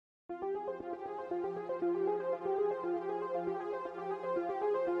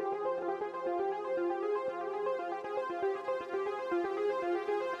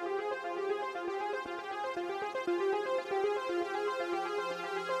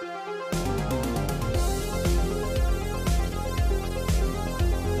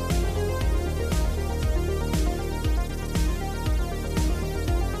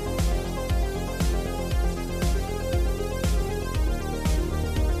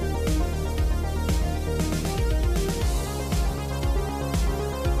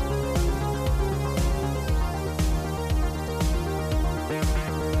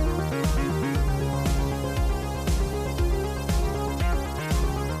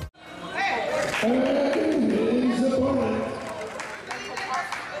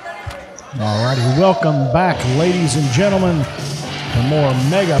Alrighty, welcome back, ladies and gentlemen, to more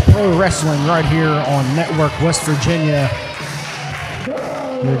Mega Pro Wrestling right here on Network West Virginia.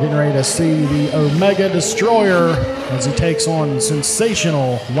 You're getting ready to see the Omega Destroyer as he takes on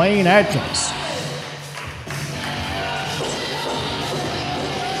sensational Wayne Adkins.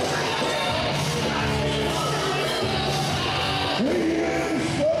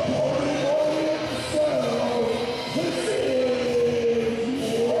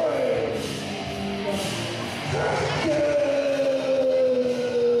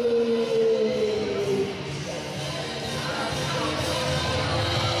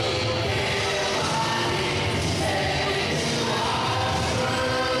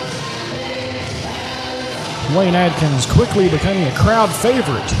 Wayne Adkins quickly becoming a crowd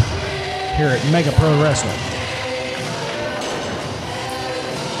favorite here at Mega Pro Wrestling.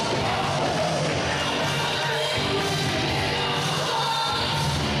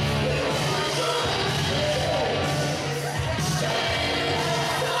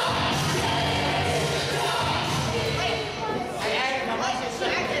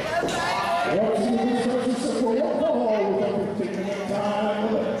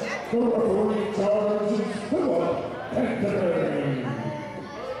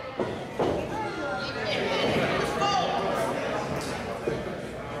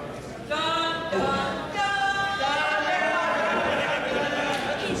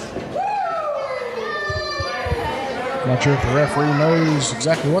 Not sure if the referee knows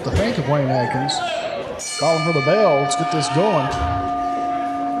exactly what to think of Wayne Adkins. Calling for the bell. Let's get this going.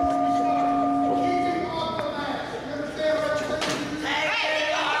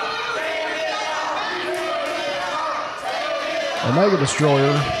 Omega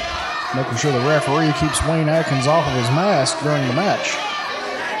Destroyer making sure the referee keeps Wayne Adkins off of his mask during the match.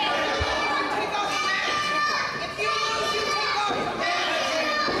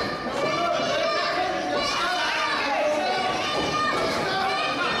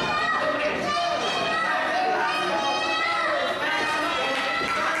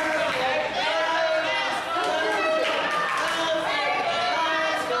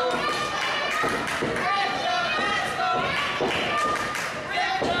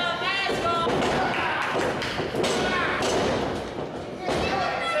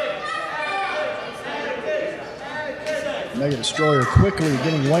 Omega Destroyer quickly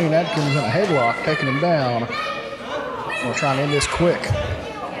getting Wayne Adkins in a headlock, taking him down. We're trying to end this quick.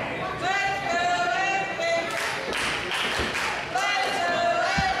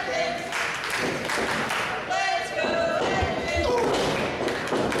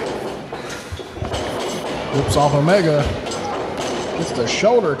 Whoops off Omega. Gets the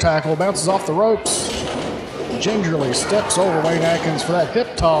shoulder tackle, bounces off the ropes. Gingerly steps over Wayne Adkins for that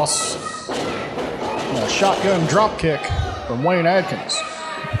hip toss. And a shotgun drop kick from Wayne Adkins.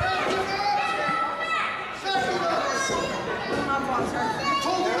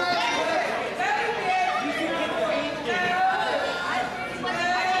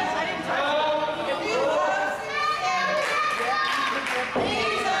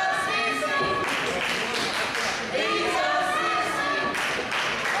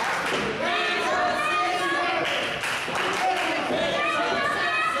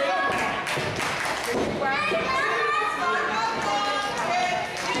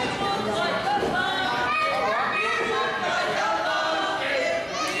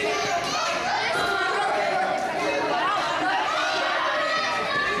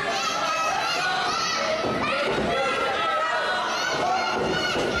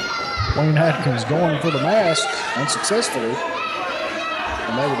 Wayne Adkins going for the mask unsuccessfully.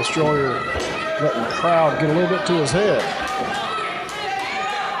 Omega Destroyer letting the crowd get a little bit to his head.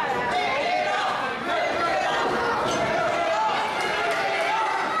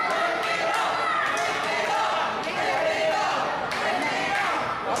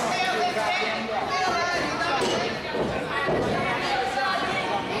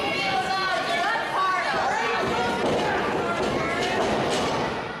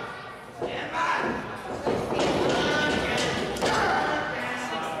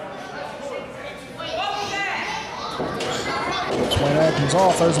 Atkins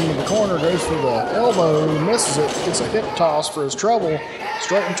off, throws him into the corner, goes for the elbow, misses it, gets a hip toss for his trouble,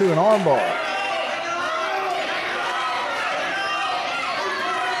 straight into an armbar.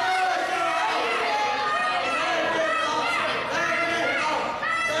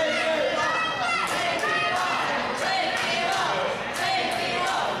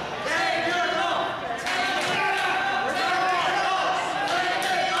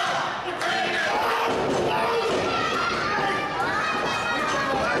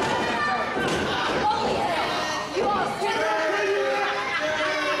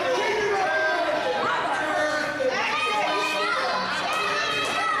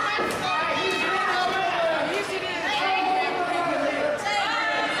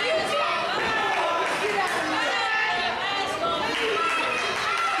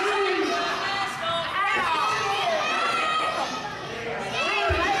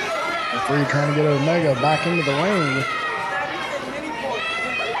 Referee trying to get Omega back into the ring.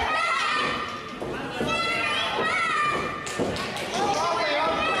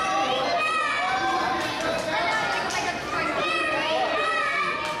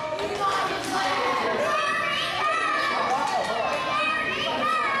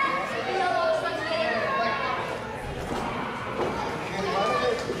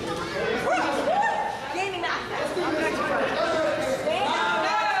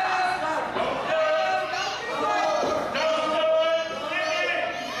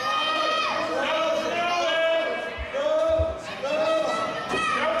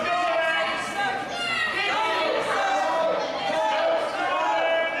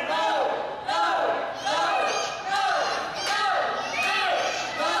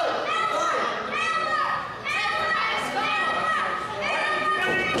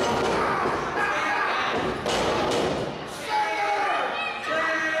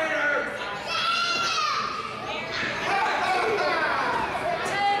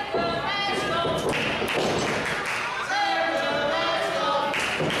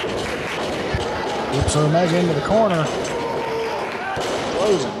 Whips Omega into the corner.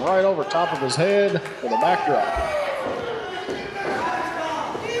 Throws him right over top of his head for the backdrop.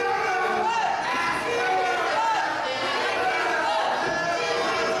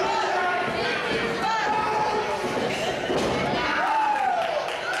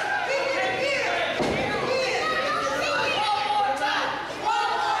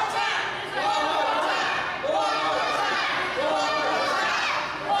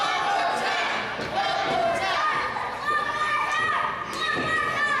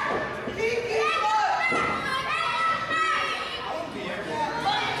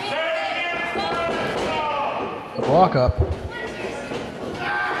 Walk up.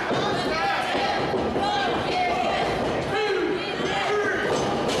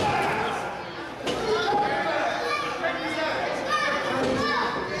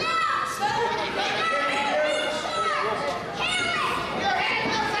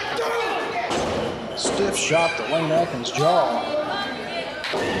 Stiff shot to Wayne Atkins' jaw.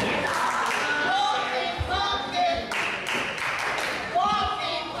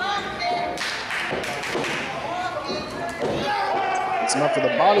 Up for the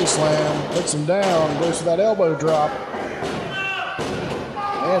body slam, puts him down, goes for that elbow drop,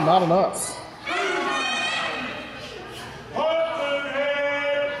 and not enough.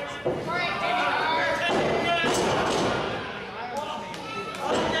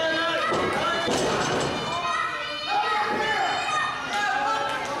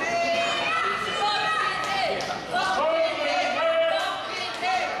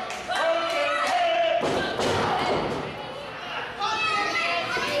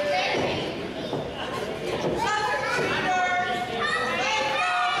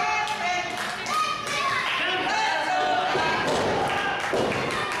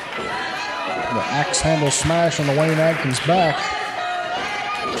 Axe handle smash on the Wayne Atkins back.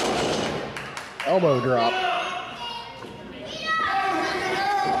 Elbow drop.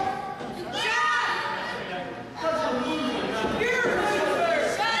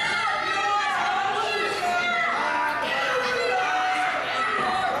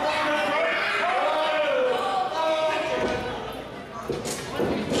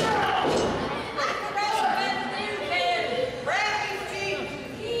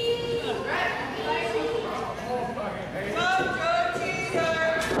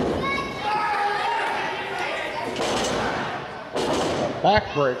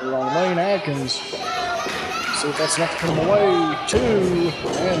 Backbreaker on Wayne Atkins. See if that's enough to put him away. 2,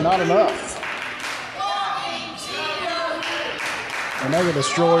 and not enough. Omega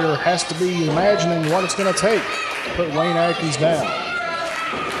Destroyer has to be imagining what it's going to take to put Wayne Atkins down.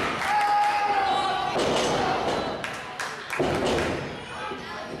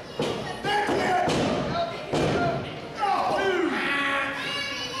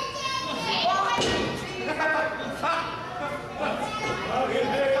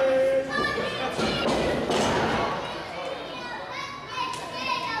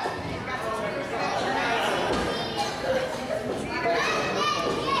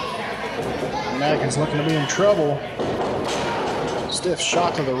 Wayne Atkins looking to be in trouble. Stiff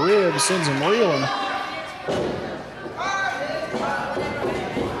shot to the ribs sends him reeling.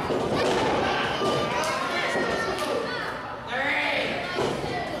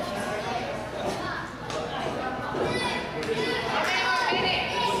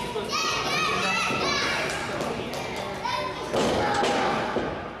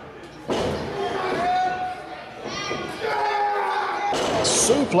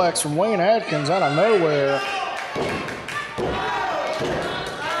 Suplex from Wayne Atkins out of nowhere.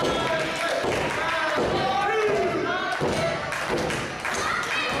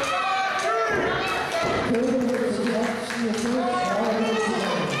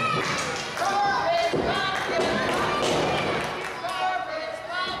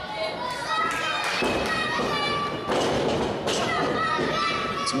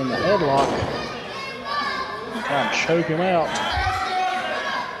 It's in the headlock. Trying to choke him out.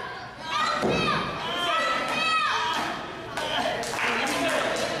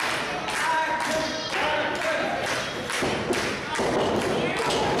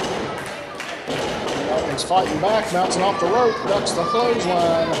 Atkins fighting back, bouncing off the rope, ducks the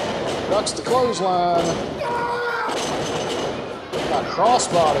clothesline, ducks the clothesline. Got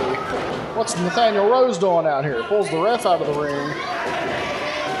crossbody. What's Nathaniel Rose doing out here? Pulls the ref out of the ring.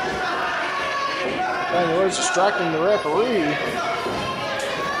 Nathaniel Rose distracting the referee.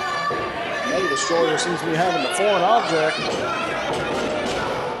 Mega Destroyer seems to be having the foreign object.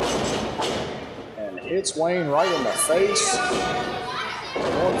 And hits Wayne right in the face.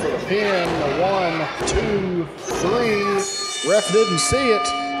 Going for the pin. The 1, 2, 3. Ref didn't see it.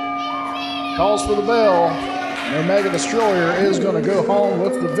 Calls for the bell. And Mega Destroyer is going to go home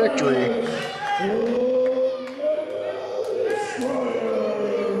with the victory.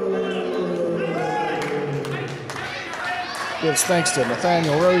 Gives thanks to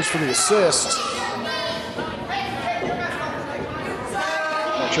Nathaniel Rose for the assist.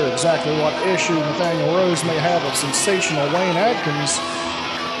 Not sure exactly what issue Nathaniel Rose may have with sensational Wayne Atkins.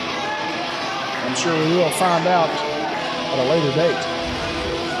 I'm sure we will find out at a later date.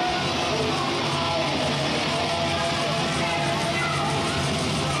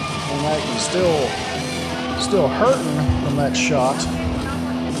 Wayne Atkins still hurting from that shot.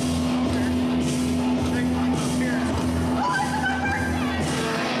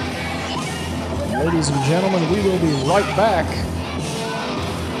 Ladies and gentlemen, we will be right back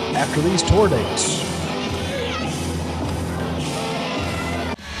after these tour dates.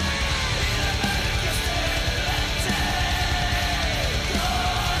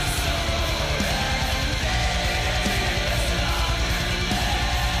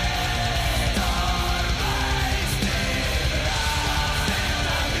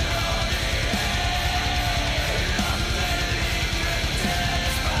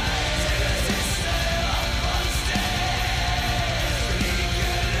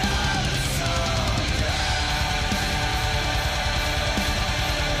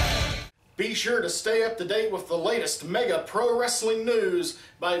 Be sure to stay up to date with the latest Mega Pro Wrestling news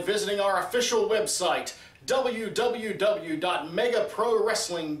by visiting our official website,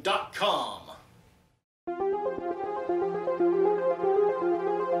 www.megaprowrestling.com.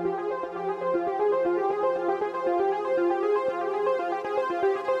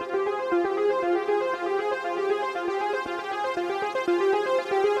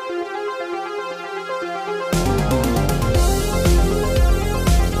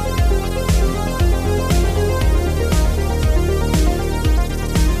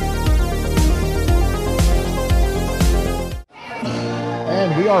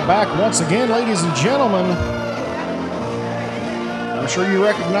 We are back once again, ladies and gentlemen. I'm sure you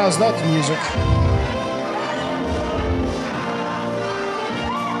recognize that music.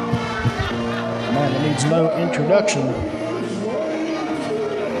 A man that needs no introduction.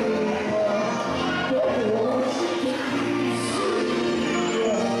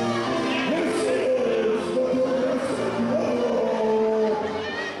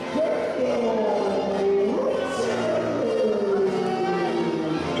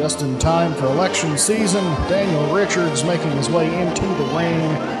 Just in time for election season, Daniel Richards making his way into the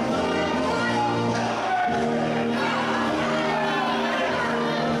ring.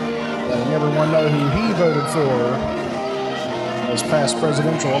 Letting everyone know who he voted for in this past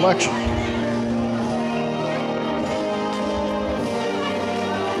presidential election.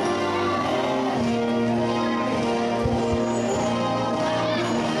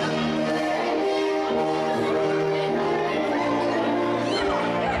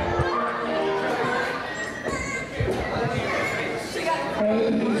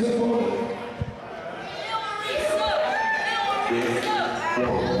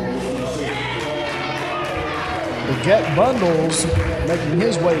 Get Bundles making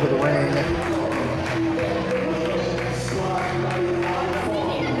his way to the ring.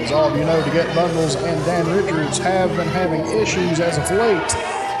 As all of you know, Get Bundles and Dan Richards have been having issues as of late.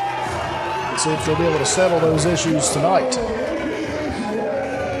 Let's see if they'll be able to settle those issues tonight.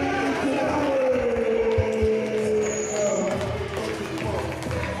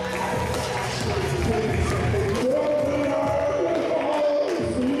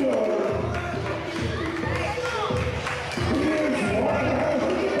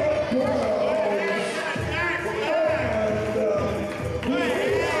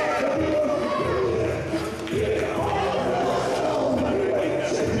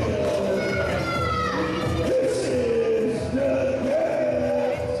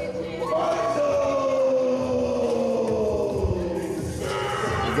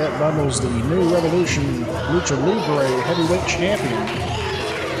 Get Bundles, the New Revolution Lucha Libre Heavyweight Champion.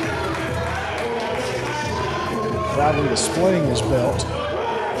 Proudly displaying his belt.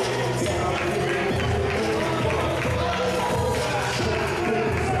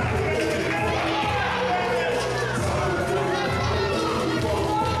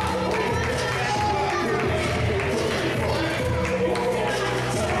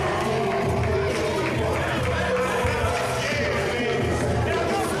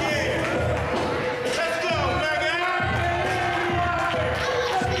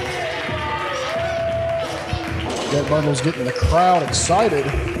 Get Bundles getting the crowd excited.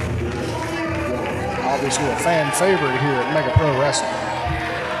 Obviously a fan favorite here at Mega Pro Wrestling.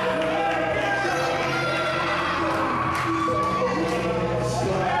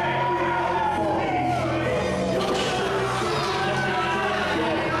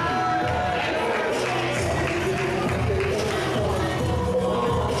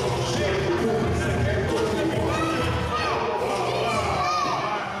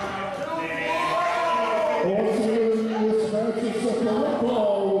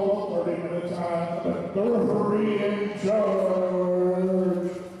 The referee in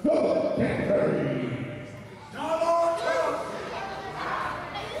charge, the Canterbury.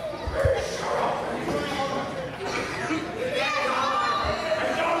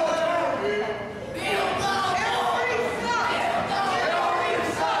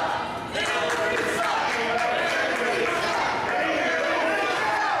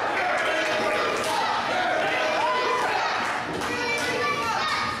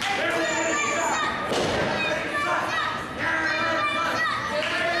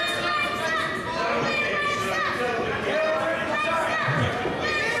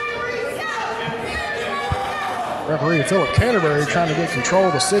 Referee Philip Canterbury trying to get control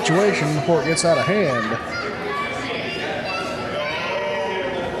of the situation before it gets out of hand.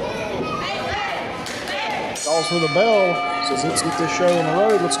 Calls for the bell, says let's get this show on the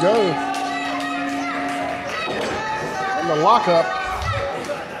road, let's go. And the lockup.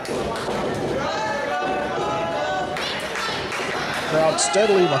 Crowd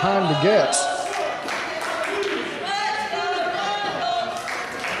steadily behind the Gets.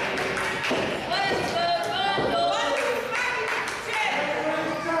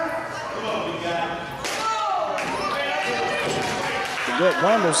 Get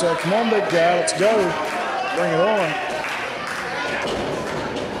Bundles said, come on, big guy, let's go. Bring it on.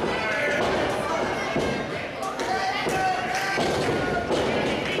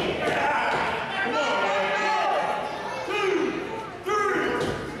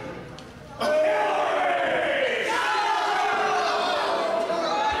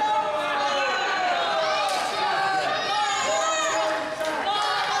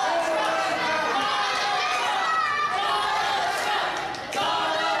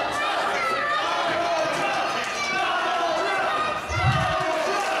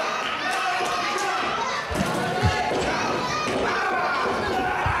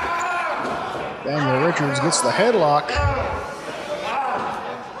 Daniel Richards gets the headlock.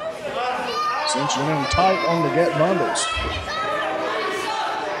 Cinching in tight on the Get Bundles.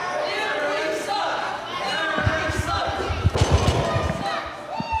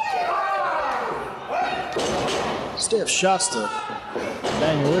 Stiff shots to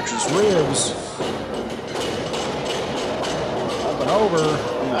Daniel Richards' ribs. Up and over,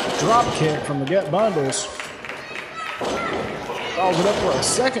 and a drop kick from the Get Bundles. Calls it up for a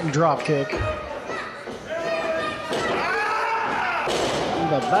second drop kick.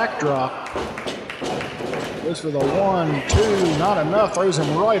 The backdrop. Goes for the 1-2, not enough, throws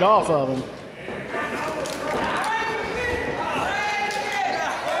him right off of him.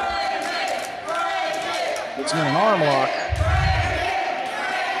 Gets him in an arm lock.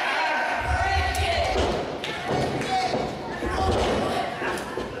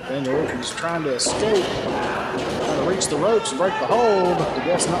 Daniel Richards trying to escape, trying to reach the ropes, break the hold. The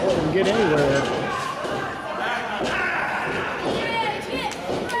Get's not letting him get anywhere.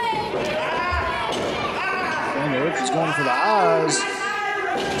 Daniel Richards going for the eyes.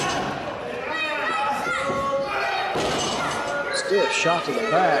 Stiff shot to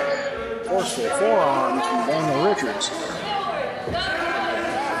the back. Forceful forearms from Daniel Richards.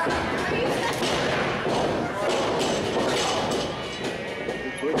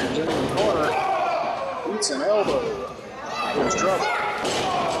 Richards in the corner. Beats an elbow. There's trouble.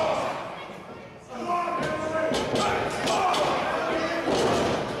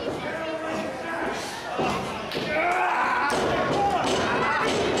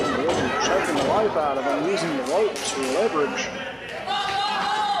 Richards choking the life out of him, using the ropes for leverage.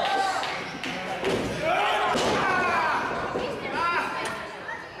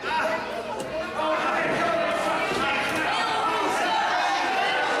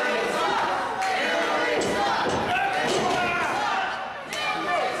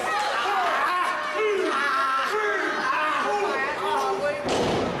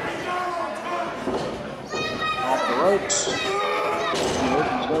 Ropes.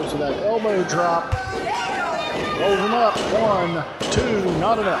 Wilkins goes to that elbow drop. Rolls him up. 1, 2,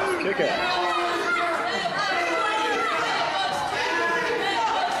 not enough. Kick out.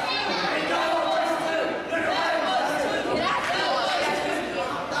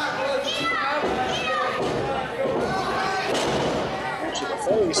 To the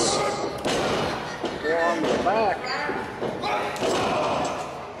face. Forearm to the back.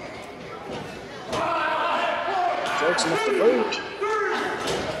 Jakes him with the boot.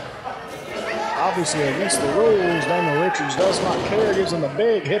 Obviously against the rules, Daniel Richards does not care. Gives him the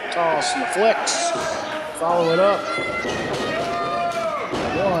big hip toss and the flex. Follow it up.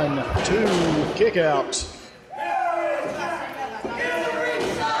 1, 2, kick out.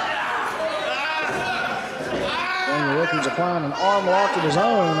 Daniel Richards applying an arm lock of his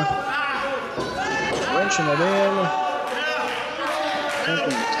own. Wrenching it in.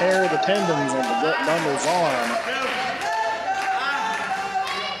 Attempting to tear the tendons on the Get Bundle's arm.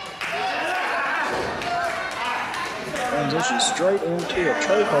 Transition straight into a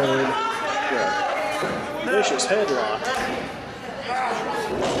chokehold. Vicious headlock.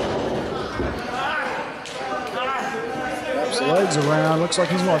 Wraps the legs around. Looks like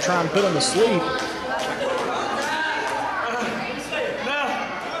he's going to try and put him to sleep.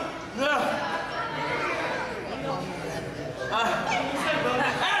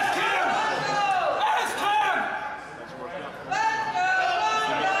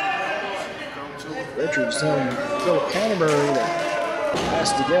 Richards telling Philip Canterbury that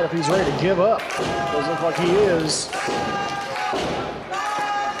has to get if he's ready to give up. Doesn't look like he is.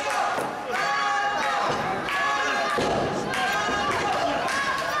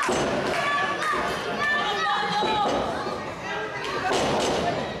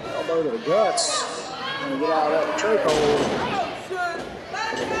 Elbow to the guts. Gonna get out of that chokehold.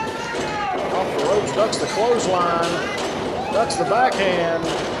 Off the ropes, ducks the clothesline, ducks the backhand.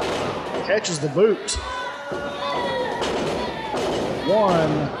 Catches the boot. 1,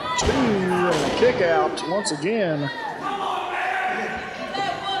 2, and a kick out once again.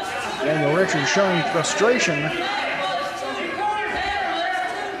 Daniel Richards showing frustration.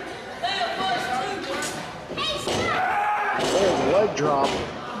 There's a leg drop.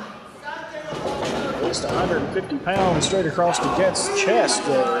 At least 150 pounds straight across the Get's chest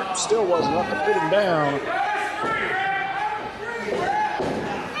there. Still wasn't enough to put him down.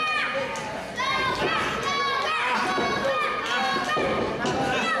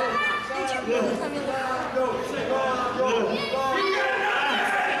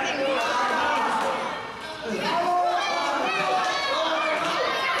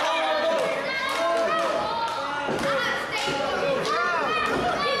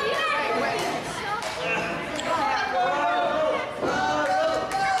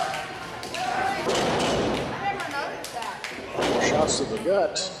 Shots to the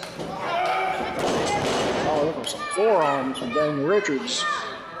gut. Oh, look for some forearms from Daniel Richards.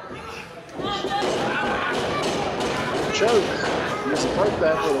 Choke. He doesn't break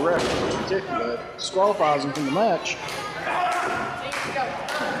that for the ref kick, but disqualifies him from the match.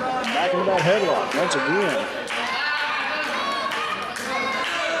 Back into that headlock once again.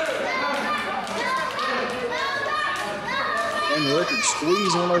 Daniel Richards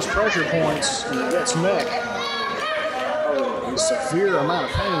squeezing one of those pressure points in the Get's neck. Oh, a severe amount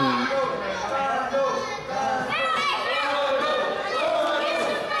of pain.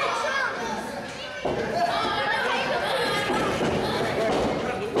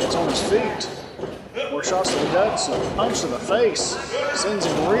 Gets on his feet. More shots to the guts, a punch to the face. Sends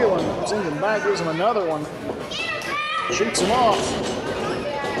him reeling, sends him back, gives him another one. Shoots him off.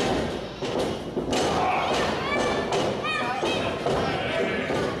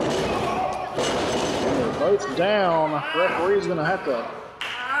 They're both down. Referee's going to have to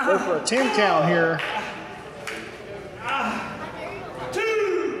go for a 10 count here.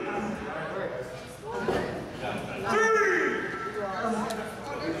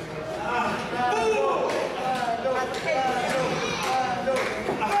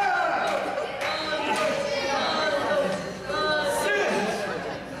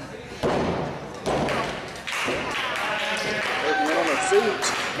 Feet.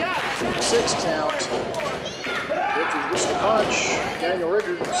 6 count. Richards gets the punch. Daniel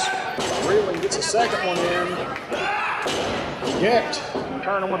Richards reeling, gets a second one in. Get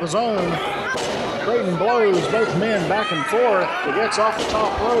turning with his own. Trading blows, both men back and forth. He gets off the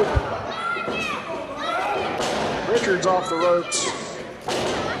top rope. Richards off the ropes.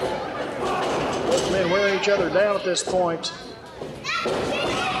 Both men wearing each other down at this point.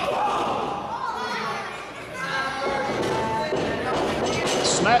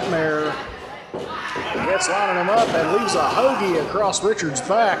 Snapmare gets lining him up and leaves a hoagie across Richards'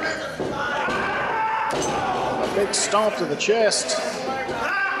 back. A big stomp to the chest.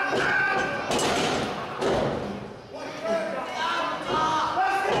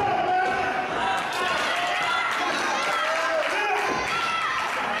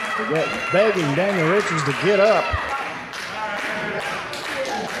 They're begging Daniel Richards to get up.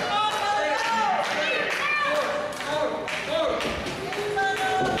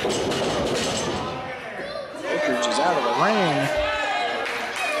 Richards is out of the ring.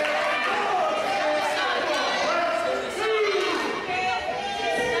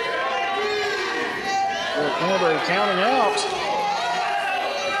 Canterbury counting out.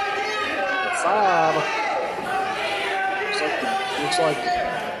 5. Looks like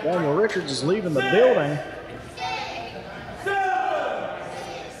Daniel Richards is leaving the building.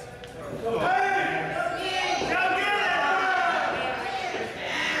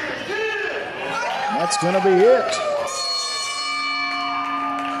 That's going to be it.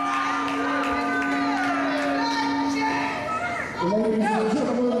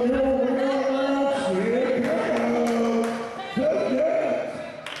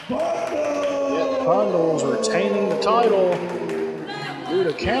 Bundles retaining the title due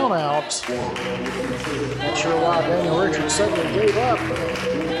to count out. Not sure why Daniel Richards suddenly gave up.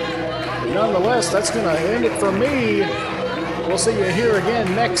 But nonetheless, that's going to end it for me. We'll see you here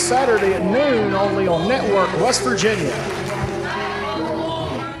again next Saturday at noon, only on Network West Virginia.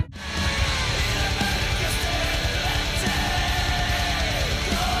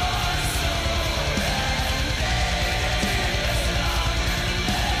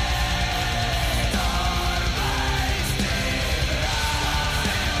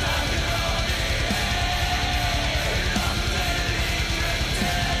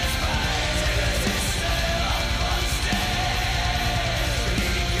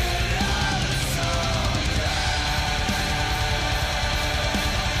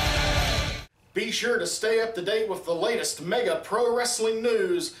 Be sure to stay up to date with the latest Mega Pro Wrestling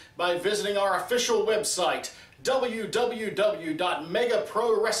news by visiting our official website,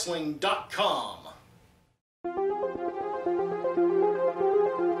 www.megaprowrestling.com.